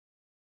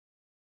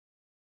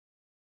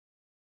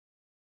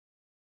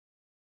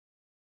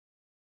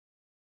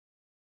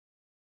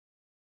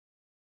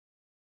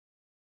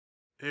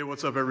Hey,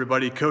 what's up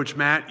everybody? Coach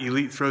Matt,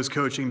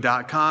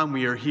 EliteThrowsCoaching.com.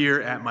 We are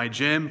here at my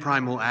gym,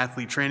 Primal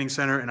Athlete Training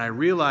Center, and I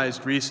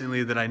realized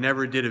recently that I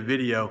never did a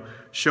video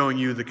showing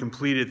you the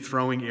completed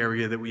throwing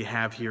area that we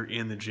have here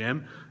in the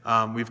gym.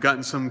 We've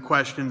gotten some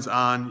questions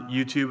on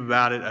YouTube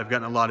about it. I've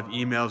gotten a lot of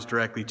emails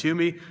directly to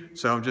me,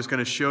 so I'm just going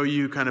to show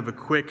you kind of a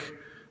quick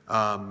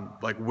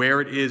like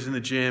where it is in the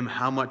gym,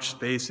 how much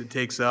space it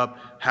takes up,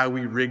 how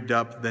we rigged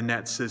up the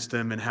net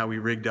system and how we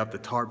rigged up the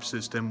tarp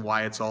system,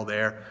 why it's all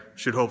there.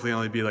 Should hopefully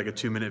only be like a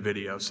 2-minute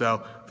video.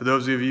 So for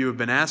those of you who have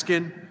been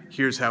asking,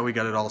 here's how we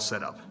got it all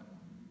set up.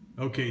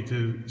 Okay,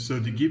 so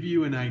to give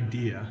you an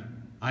idea,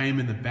 I am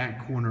in the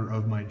back corner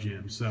of my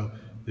gym. So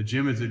the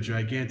gym is a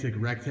gigantic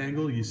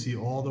rectangle. You see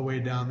all the way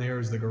down there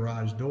is the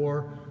garage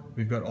door.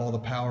 We've got all the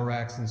power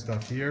racks and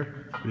stuff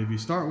here. But if you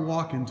start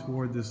walking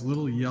toward this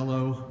little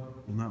yellow,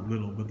 well, not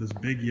little, but this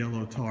big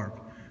yellow tarp,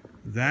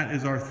 that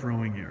is our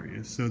throwing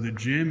area. So the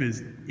gym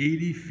is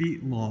 80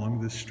 feet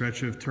long. This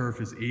stretch of turf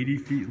is 80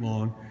 feet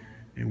long,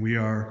 and we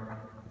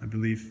are, I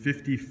believe,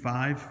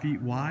 55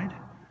 feet wide.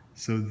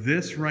 So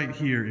this right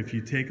here, if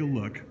you take a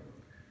look,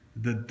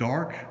 the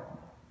dark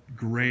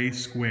gray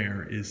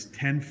square is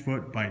 10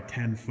 foot by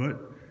 10 foot.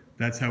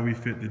 That's how we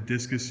fit the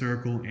discus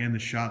circle and the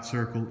shot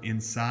circle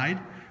inside.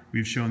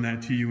 We've shown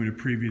that to you in a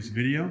previous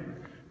video.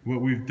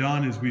 What we've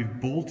done is we've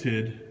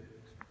bolted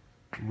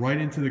right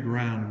into the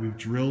ground. We've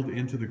drilled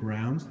into the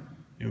ground,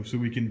 so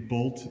we can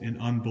bolt and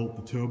unbolt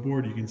the toe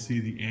board. You can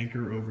see the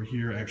anchor over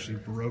here actually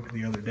broke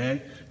the other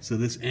day. So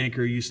this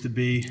anchor used to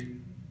be,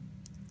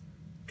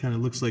 kind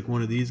of looks like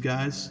one of these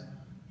guys.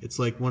 It's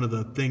like one of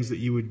the things that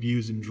you would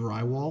use in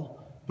drywall,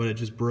 but it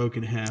just broke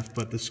in half.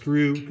 But the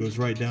screw goes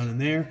right down in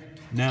there.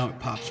 Now it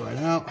pops right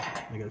out.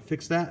 I gotta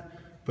fix that.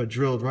 But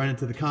drilled right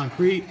into the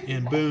concrete,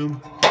 and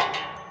boom,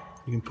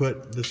 you can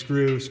put the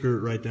screw it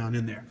right down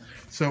in there.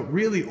 So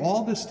really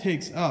all this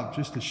takes up,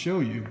 just to show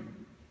you,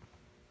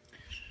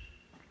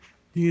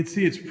 you can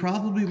see it's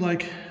probably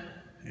like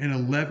an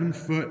 11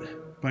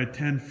 foot by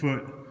 10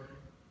 foot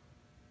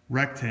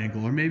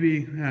rectangle, or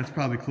maybe it's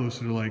probably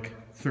closer to like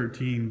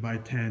 13 by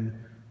 10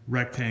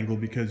 rectangle,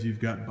 because you've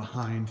got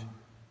behind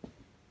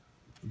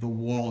the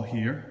wall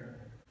here.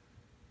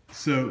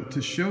 So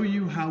to show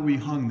you how we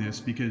hung this,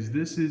 because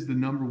this is the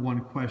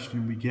 #1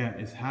 question we get,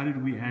 is how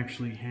did we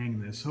actually hang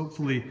this?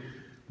 Hopefully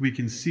we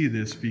can see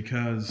this,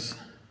 because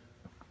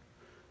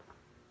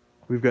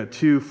we've got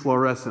two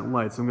fluorescent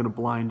lights. I'm going to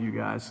blind you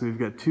guys. So we've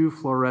got two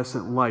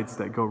fluorescent lights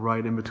that go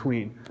right in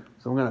between.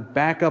 So I'm going to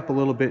back up a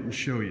little bit and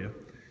show you.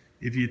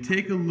 If you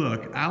take a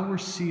look, our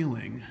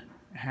ceiling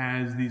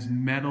has these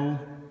metal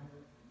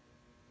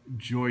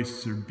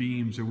joists or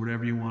beams or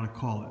whatever you want to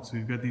call it. So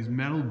we've got these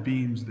metal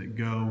beams that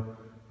go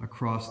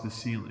across the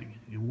ceiling.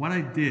 And what I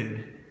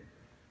did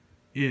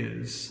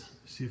is,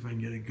 see if I can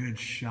get a good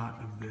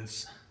shot of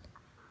this.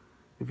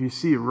 If you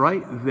see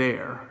right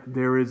there,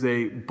 there is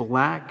a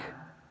black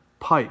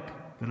pipe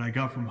that I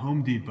got from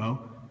Home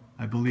Depot.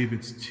 I believe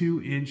it's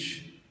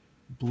 2-inch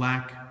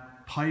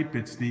black pipe.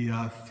 It's the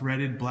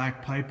threaded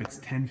black pipe. It's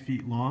 10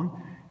 feet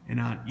long.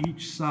 And on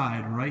each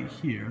side right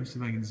here, see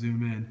if I can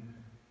zoom in,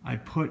 I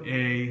put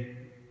a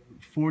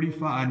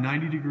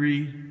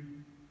 90-degree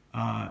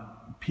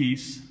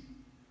piece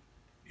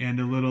and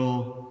a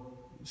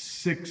little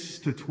 6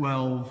 to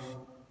 12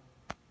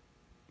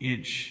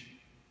 inch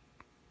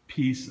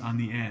piece on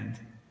the end.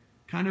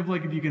 Kind of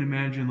like if you can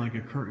imagine like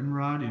a curtain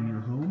rod in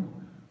your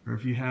home, or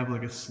if you have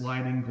like a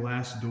sliding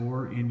glass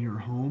door in your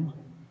home.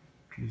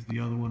 Here's the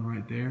other one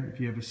right there. If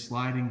you have a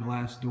sliding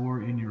glass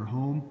door in your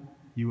home,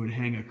 you would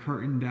hang a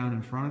curtain down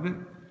in front of it.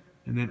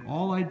 And then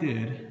all I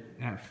did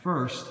at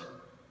first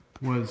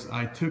was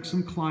I took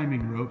some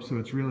climbing rope, so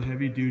it's real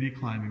heavy duty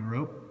climbing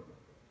rope,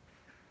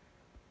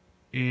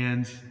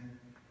 and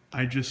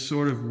I just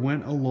sort of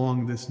went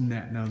along this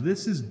net. Now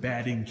this is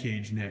batting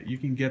cage net. You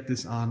can get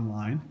this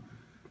online.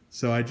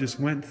 So I just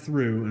went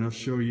through, and I'll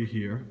show you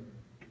here.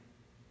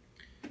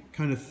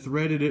 Kind of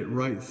threaded it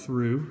right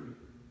through.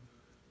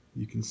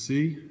 You can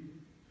see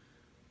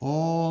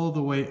all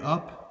the way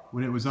up.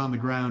 When it was on the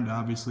ground,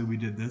 obviously we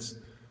did this.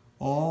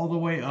 All the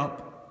way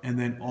up, and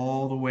then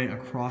all the way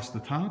across the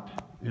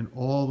top, and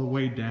all the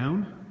way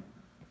down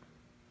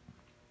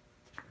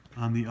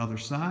on the other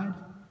side.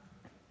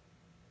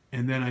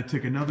 And then I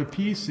took another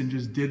piece and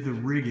just did the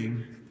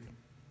rigging,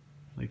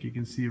 like you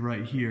can see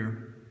right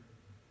here.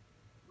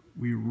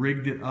 We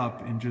rigged it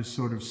up and just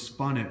sort of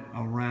spun it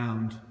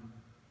around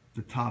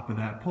the top of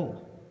that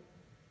pole.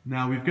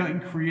 Now we've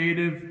gotten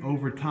creative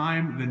over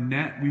time. The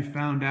net, we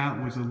found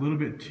out, was a little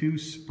bit too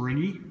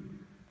springy.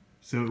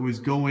 So it was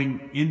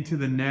going into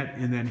the net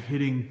and then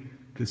hitting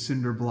the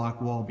cinder block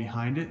wall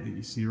behind it that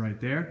you see right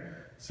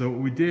there. So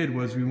what we did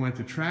was we went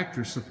to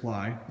Tractor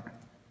Supply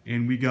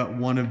and we got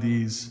one of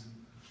these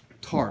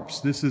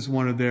tarps. This is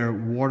one of their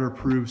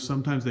waterproof,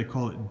 sometimes they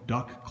call it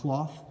duck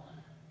cloth,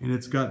 and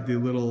it's got the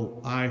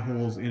little eye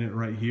holes in it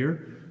right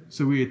here.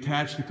 So we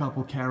attached a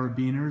couple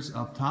carabiners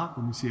up top.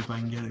 Let me see if I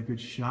can get a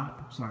good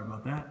shot. Sorry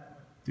about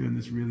that. Doing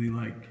this really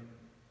like,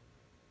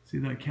 see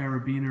that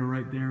carabiner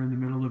right there in the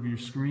middle of your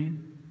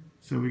screen?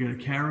 So we got a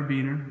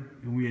carabiner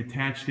and we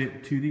attached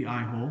it to the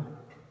eye hole.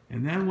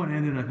 And then what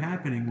ended up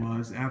happening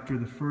was, after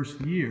the first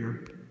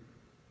year,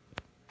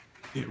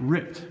 it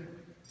ripped.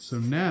 So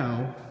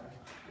now,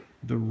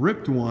 the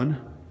ripped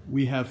one,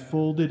 we have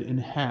folded in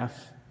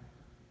half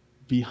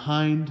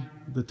behind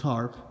the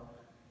tarp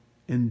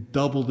and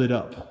doubled it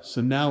up.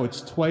 So now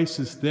it's twice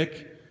as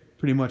thick,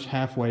 pretty much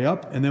halfway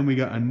up. And then we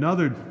got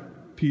another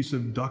piece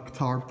of duck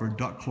tarp or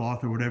duck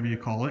cloth or whatever you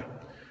call it,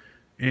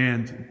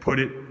 and put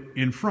it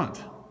in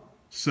front.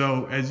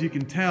 So as you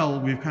can tell,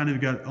 we've kind of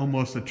got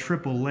almost a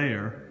triple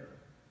layer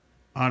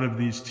out of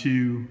these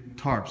two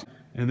tarps.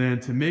 And then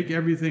to make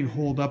everything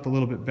hold up a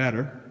little bit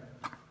better,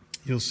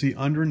 you'll see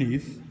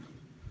underneath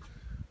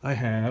I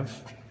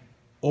have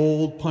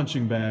old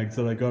punching bags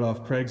that I got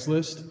off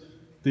Craigslist.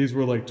 These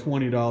were like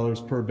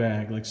 $20 per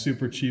bag, like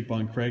super cheap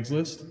on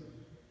Craigslist.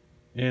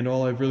 And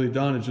all I've really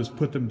done is just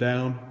put them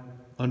down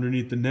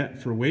underneath the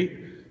net for weight.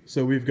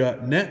 So we've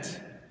got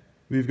net,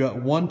 we've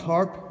got one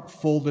tarp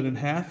folded in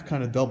half,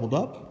 kind of doubled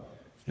up,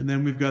 and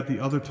then we've got the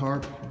other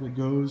tarp that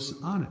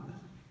goes on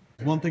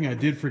it. One thing I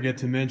did forget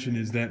to mention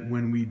is that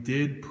when we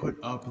did put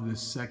up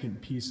this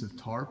second piece of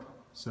tarp,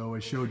 so I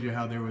showed you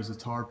how there was a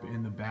tarp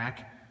in the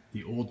back.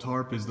 The old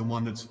tarp is the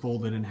one that's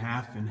folded in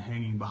half and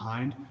hanging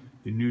behind.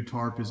 The new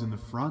tarp is in the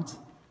front.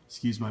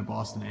 Excuse my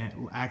Boston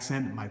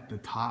accent.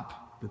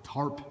 The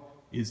tarp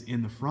is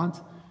in the front.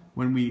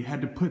 When we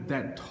had to put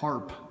that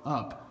tarp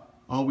up,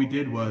 all we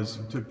did was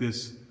we took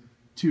this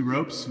two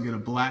ropes. We got a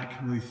black,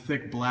 really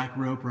thick black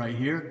rope right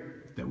here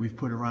that we've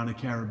put around a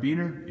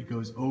carabiner. It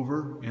goes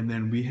over, and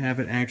then we have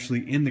it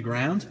actually in the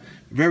ground.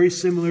 Very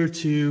similar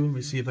to, let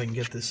me see if I can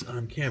get this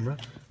on camera,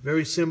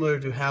 very similar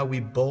to how we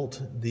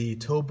bolt the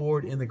toe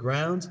board in the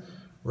ground.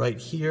 Right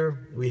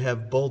here, we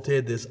have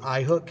bolted this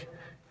eye hook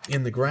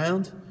in the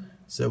ground.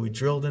 So we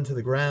drilled into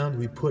the ground,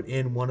 we put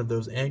in one of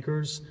those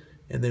anchors,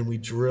 and then we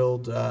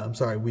drilled,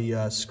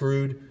 we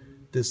screwed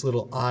this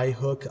little eye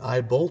hook,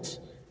 eye bolt,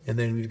 and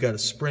then we've got a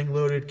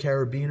spring-loaded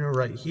carabiner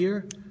right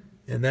here.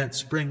 And that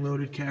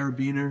spring-loaded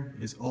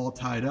carabiner is all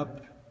tied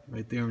up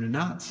right there in a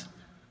knot.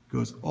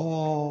 Goes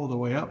all the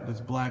way up,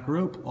 this black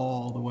rope,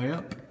 all the way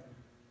up.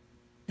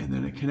 And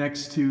then it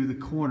connects to the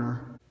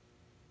corner